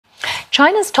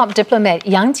China's top diplomat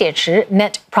Yang Jiechi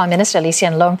met Prime Minister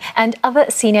Hsien and other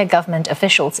senior government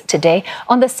officials today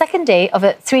on the second day of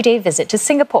a three-day visit to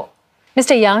Singapore.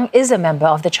 Mr. Yang is a member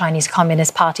of the Chinese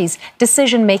Communist Party's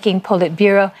decision-making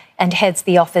Politburo and heads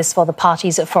the office for the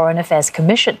party's Foreign Affairs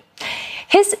Commission.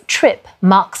 His trip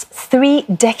marks 3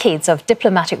 decades of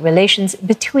diplomatic relations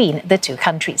between the two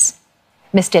countries.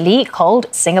 Mr. Li called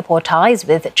Singapore ties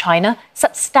with China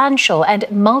substantial and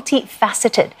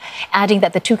multi-faceted, adding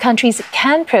that the two countries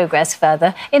can progress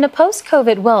further in a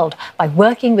post-COVID world by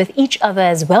working with each other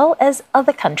as well as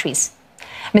other countries.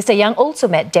 Mr. Yang also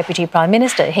met Deputy Prime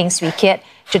Minister Hsien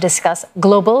to discuss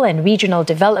global and regional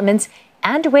developments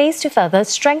and ways to further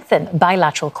strengthen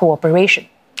bilateral cooperation.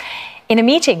 In a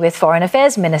meeting with Foreign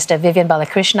Affairs Minister Vivian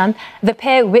Balakrishnan, the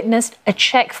pair witnessed a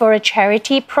check for a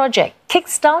charity project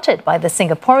kick-started by the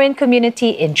Singaporean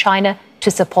community in China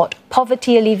to support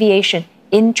poverty alleviation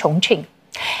in Chongqing.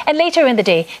 And later in the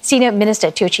day, Senior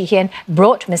Minister Hsien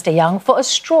brought Mr. Yang for a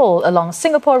stroll along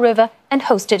Singapore River and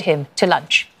hosted him to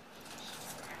lunch.